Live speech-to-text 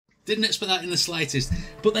Didn't expect that in the slightest.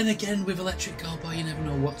 But then again, with Electric Callboy, you never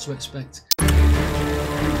know what to expect.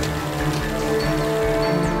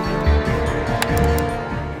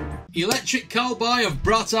 Electric Callboy have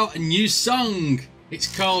brought out a new song. It's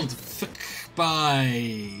called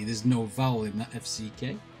FCKBOI. There's no vowel in that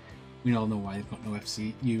FCK. We all know why they've got no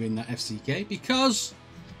FCU in that FCK, because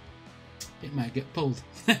it might get pulled.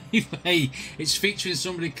 Anyway, it's featuring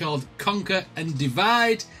somebody called Conquer and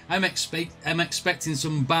Divide. I'm expecting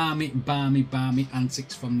some barmy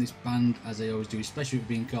antics from this band, as I always do, especially with it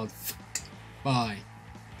being called FCKBOI.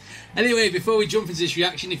 Anyway, before we jump into this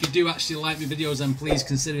reaction, if you do actually like my videos, then please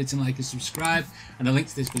consider hitting like and subscribe. And a link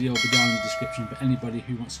to this video will be down in the description for anybody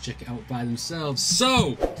who wants to check it out by themselves.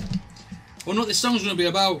 So, I wonder what this song's going to be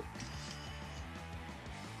about.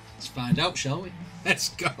 Let's find out, shall we? Let's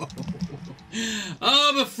go. Oh,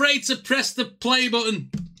 I'm afraid to press the play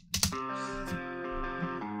button.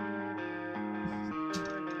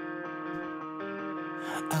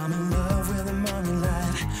 I'm in love with the morning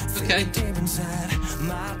light. Okay. Deep inside,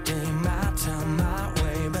 my day, my time, my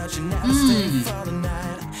way, but you never stay for the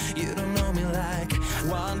night. You don't know me like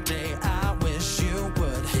one day. I wish you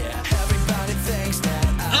would. Yeah. Everybody thinks that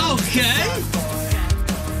I'm okay.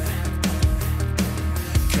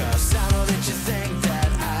 Cause I know that you think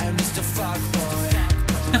that I'm just a fuckboy.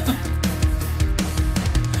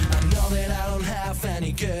 I know that I don't have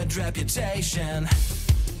any good reputation.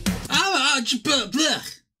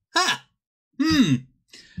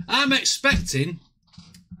 I'm expecting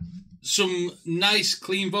some nice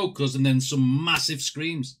clean vocals and then some massive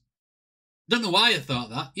screams. Don't know why I thought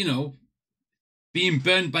that, you know, being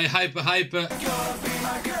burned by hyper.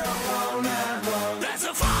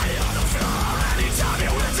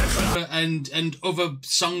 And other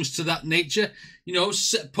songs to that nature, you know,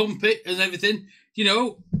 Pump It and everything, you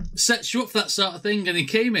know, sets you up for that sort of thing. And he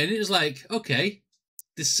came in, it was like, okay,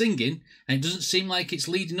 this singing, and it doesn't seem like it's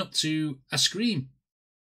leading up to a scream.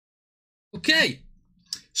 Okay,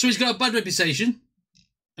 so he's got a bad reputation,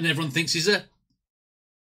 and everyone thinks he's a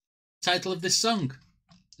title of this song,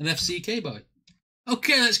 an FCKBOI.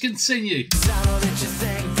 Okay, let's continue. I know that you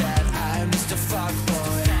think that I'm just a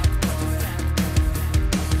fuckboy.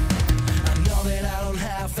 I know that I don't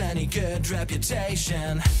have any good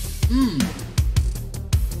reputation.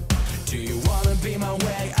 Do you wanna be my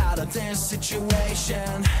way out of this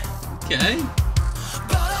situation? Okay.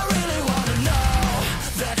 But I really wanna know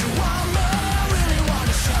that you want me. I really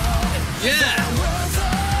wanna show that I'm worth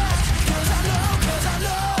it. Cause I know I'm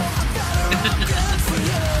better off good for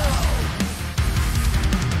you.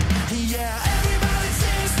 Yeah, everybody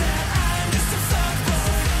thinks that I'm just a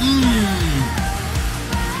fuckboy.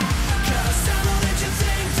 Cause I know that you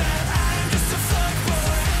think that I'm just a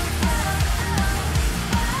fuckboy.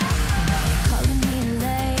 Calling me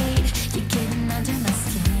late, you're getting under my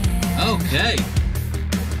skin. Okay.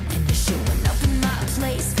 And you're showing up in my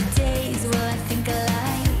place for days. Well, I think I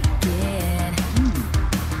like it.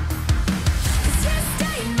 Cause you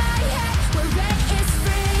stay in my head where red is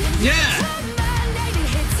free. Yeah. My night, it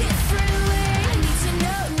hits it freely. I need to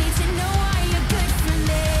know why you're good for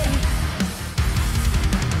me.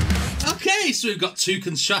 Okay, so we've got two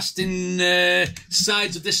contrasting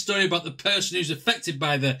sides of this story about the person who's affected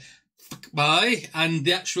by the FCKBOI and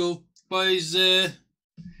the actual boy's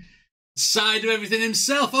side of everything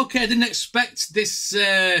himself. Okay, I didn't expect this.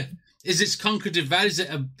 Is this Conquer Divide? Is it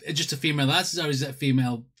just a female artist, or is it a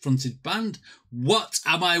female-fronted band? What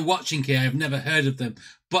am I watching here? I've never heard of them.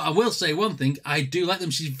 But I will say one thing, I do like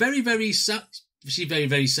them. She sounds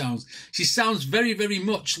very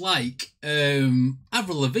much like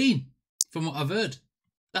Avril Lavigne, from what I've heard.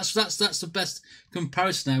 That's the best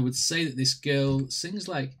comparison I would say that this girl sings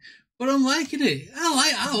like. But I'm liking it.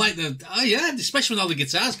 I like yeah, especially when all the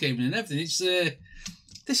guitars came in and everything. It's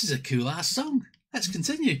this is a cool ass song. Let's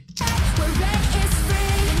continue.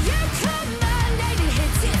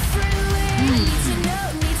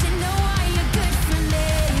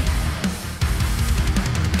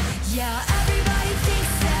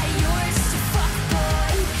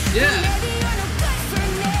 Yeah.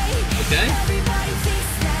 Okay. Everybody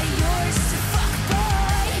thinks that you're just a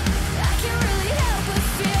fuckboy. I can't really help but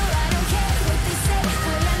feel I don't care what they say,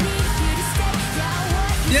 but I need you to stay. Yeah, I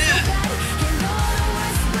want you so bad in all the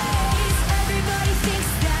worst ways. Everybody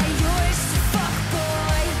thinks that you're just a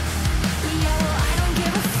fuckboy. Yeah, well, I don't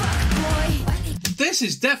give a fuck, boy. This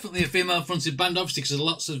is definitely a female-fronted band, obviously, because there's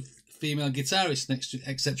lots of female guitarists next to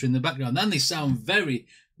etc. in the background, and they sound very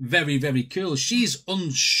cool. She's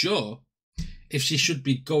unsure if she should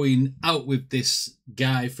be going out with this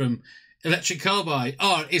guy from Electric Callboy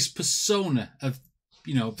or his persona of,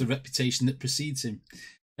 you know, the reputation that precedes him.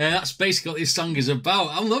 That's basically what this song is about.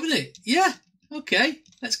 I'm loving it. Yeah, okay.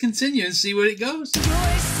 Let's continue and see where it goes. Yours to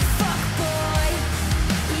fuck, boy.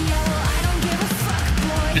 Yeah, well, I don't give a fuck,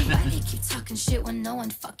 boy. Why they keep talking shit when no one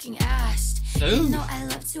fucking asked? Ooh. You know I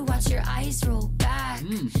love to watch your eyes roll back.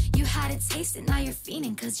 You had a taste and now you're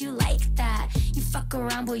fiending cause you like that. You fuck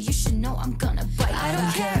around, boy, you should know I'm gonna bite. I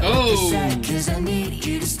don't care what they say cause I need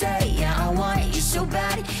you to stay. Yeah, I want you so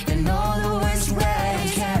bad in all the worst ways. I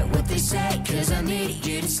don't care what they say cause I need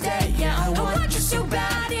you to stay. Yeah, I want you so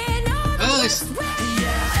bad in all the worst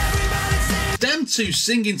ways. Them two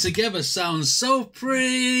singing together sounds so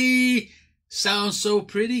pretty. Sounds so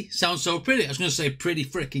pretty. Sounds so pretty. I was going to say pretty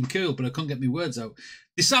freaking cool, but I couldn't get my words out.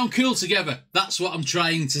 They sound cool together. That's what I'm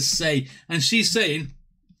trying to say. And she's saying,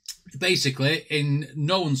 basically, in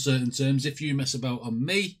no uncertain terms, if you mess about on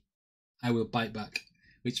me, I will bite back.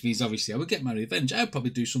 Which means, obviously, I will get my revenge. I'll probably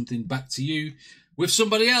do something back to you with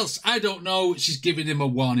somebody else. I don't know. She's giving him a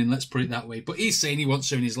warning, let's put it that way. But he's saying he wants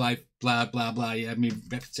her in his life, blah, blah, blah. Yeah, my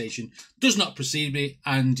reputation does not precede me,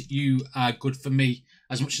 and you are good for me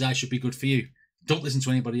as much as I should be good for you. Don't listen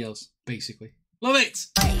to anybody else, basically. Love it!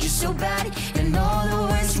 You're so bad in all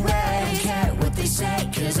the worst ways. I don't care what they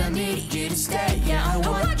say, cause I need you to stay. Yeah, I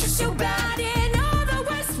want you so bad in all the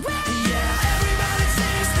worst ways. Yeah, everybody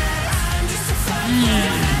says that I'm just a fuck. No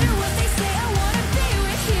matter what they say, I wanna be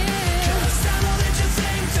with you. Cause I know that you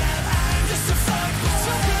think that I'm just a fuck.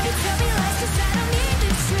 So baby, tell me lies cause I don't need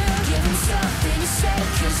the truth. Give me something to say,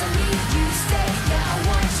 cause I need you to stay. Yeah, I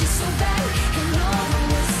want you so bad in all the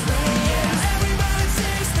worst ways. Yeah, everybody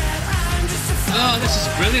thinks that I'm just a fuck. Oh, this is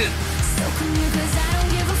brilliant. So come here cause I don't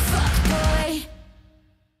give a fuck, boy.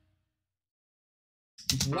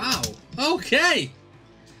 Wow. Okay.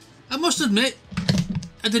 I must admit,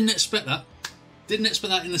 I didn't expect that. Didn't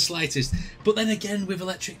expect that in the slightest. But then again, with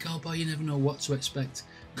Electric Callboy, you never know what to expect.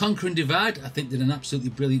 Conquer and Divide, I think, did an absolutely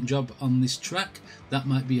brilliant job on this track. That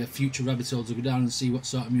might be a future rabbit hole to go down and see what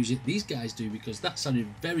sort of music these guys do, because that sounded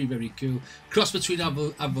very, very cool. Cross between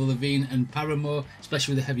Avril Lavigne and Paramore,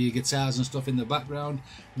 especially with the heavier guitars and stuff in the background.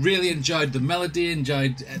 Really enjoyed the melody,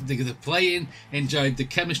 enjoyed the playing, enjoyed the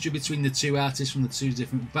chemistry between the two artists from the two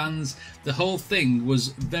different bands. The whole thing was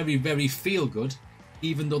very, very feel good,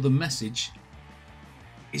 even though the message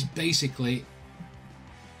is basically,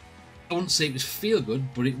 I wouldn't say it was feel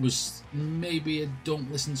good, but it was maybe a don't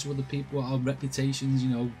listen to other people or reputations, you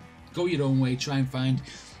know, go your own way, try and find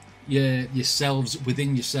yourselves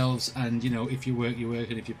within yourselves, and, you know, if you work, you work,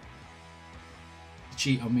 and if you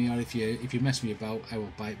cheat on me or if you mess me about, I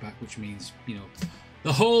will bite back, which means, you know,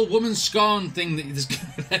 the whole woman scorn thing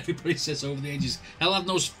that everybody says over the ages. I'll have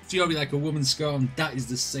no fury like a woman scorn. That is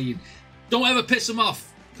the saying. Don't ever piss them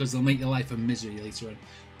off, because they'll make your life a misery later on.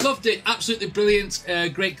 Loved it, absolutely brilliant,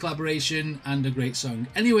 great collaboration and a great song.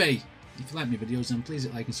 Anyway, if you like my videos, then please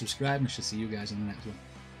hit like and subscribe, and I shall see you guys on the next one.